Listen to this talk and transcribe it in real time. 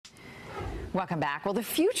Welcome back. Well, the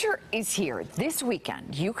future is here. This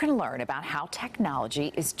weekend, you can learn about how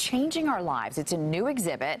technology is changing our lives. It's a new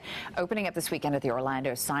exhibit opening up this weekend at the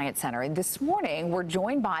Orlando Science Center. And this morning, we're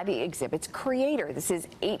joined by the exhibit's creator. This is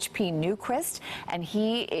H.P. Newquist, and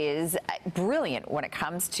he is brilliant when it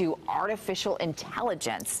comes to artificial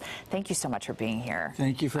intelligence. Thank you so much for being here.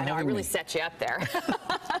 Thank you for having me. I really set you up there.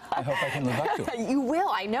 I hope I can live up to it. You will.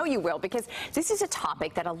 I know you will, because this is a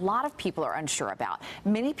topic that a lot of people are unsure about.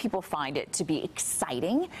 Many people find it to be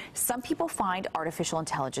exciting. Some people find artificial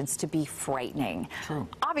intelligence to be frightening. True.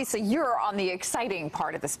 Obviously, you're on the exciting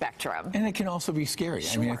part of the spectrum. And it can also be scary.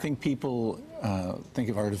 Sure. I mean, I think people think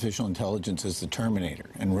of artificial intelligence as the Terminator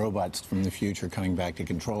and robots from the future coming back to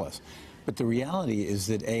control us. But the reality is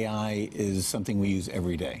that AI is something we use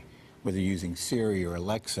every day. Whether you're using Siri or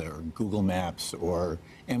Alexa or Google Maps or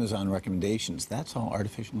Amazon recommendations, that's all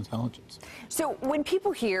artificial intelligence. So when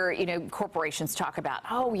people hear, corporations talk about,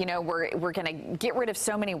 we're going to get rid of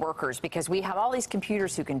so many workers because we have all these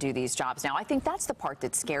computers who can do these jobs now, I think that's the part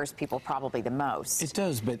that scares people probably the most. It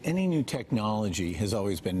does, but any new technology has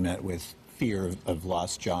always been met with fear of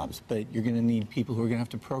lost jobs. But you're going to need people who are going to have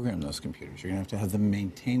to program those computers. You're going to have them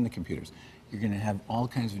maintain the computers. You're going to have all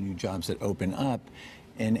kinds of new jobs that open up.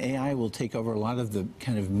 And AI will take over a lot of the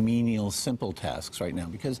kind of menial, simple tasks right now,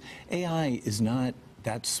 because AI is not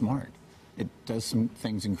that smart. It does some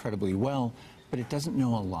things incredibly well, but it doesn't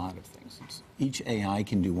know a lot of things. Each AI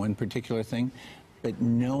can do one particular thing, but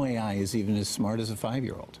no AI is even as smart as a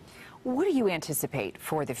 5-year-old. What do you anticipate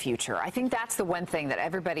for the future? I think that's the one thing that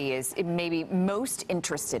everybody is maybe most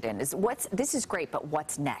interested in, is this is great, but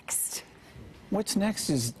what's next? What's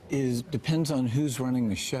next depends on who's running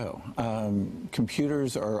the show.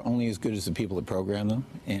 Computers are only as good as the people that program them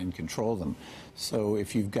and control them. So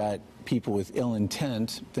if you've got people with ill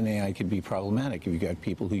intent, then AI could be problematic. If you've got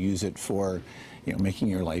people who use it for, making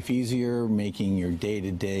your life easier, making your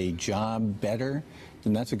day-to-day job better,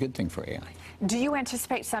 then that's a good thing for AI. Do you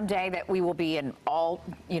anticipate someday that we will be in all,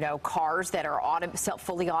 cars that are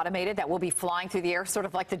fully automated, that will be flying through the air, sort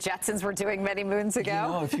of like the Jetsons were doing many moons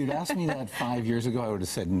ago? If you'd asked me that 5 years ago, I would have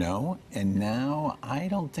said no. And now I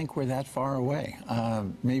don't think we're that far away.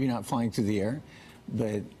 Maybe not flying through the air,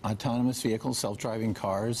 but autonomous vehicles, self-driving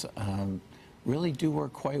cars, really do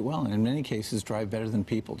work quite well, and in many cases drive better than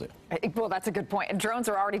people do. Well, that's a good point. And drones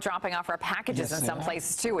are already dropping off our packages in some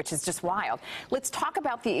places too, which is just wild. Let's talk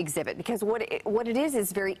about the exhibit, because what it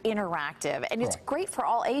is very interactive, and it's great for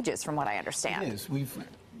all ages, from what I understand. It is.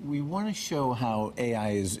 We want to show how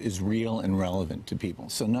AI is real and relevant to people.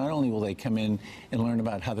 So not only will they come in and learn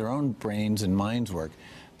about how their own brains and minds work,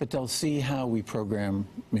 but they'll see how we program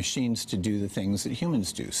machines to do the things that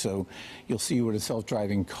humans do. So you'll see what a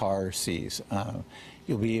self-driving car sees.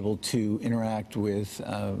 You'll be able to interact with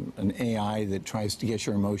an AI that tries to guess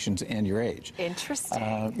your emotions and your age.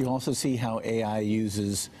 Interesting. You'll also see how AI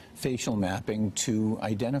uses facial mapping to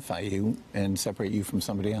identify you and separate you from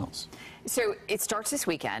somebody else. So it starts this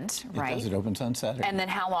weekend, right? It does. It opens on Saturday. And then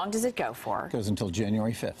how long does it go for? It goes until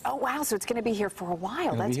January 5th. Oh, wow. So it's going to be here for a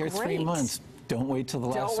while. It'll That's be here great. 3 months. Don't wait till the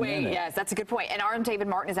last minute. Don't wait, yes, that's a good point. And RM David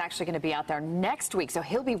Martin is actually going to be out there next week, so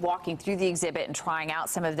he'll be walking through the exhibit and trying out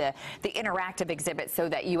some of the interactive exhibits so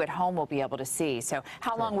that you at home will be able to see. So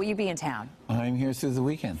how long will you be in town? I'm here through the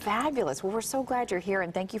weekend. Fabulous. Well, we're so glad you're here,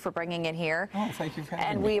 and thank you for bringing it here. Oh, thank you for having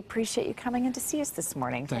me. And we appreciate you coming in to see us this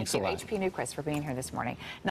morning. Thanks thank you, a lot. H.P. Newquist, for being here this morning.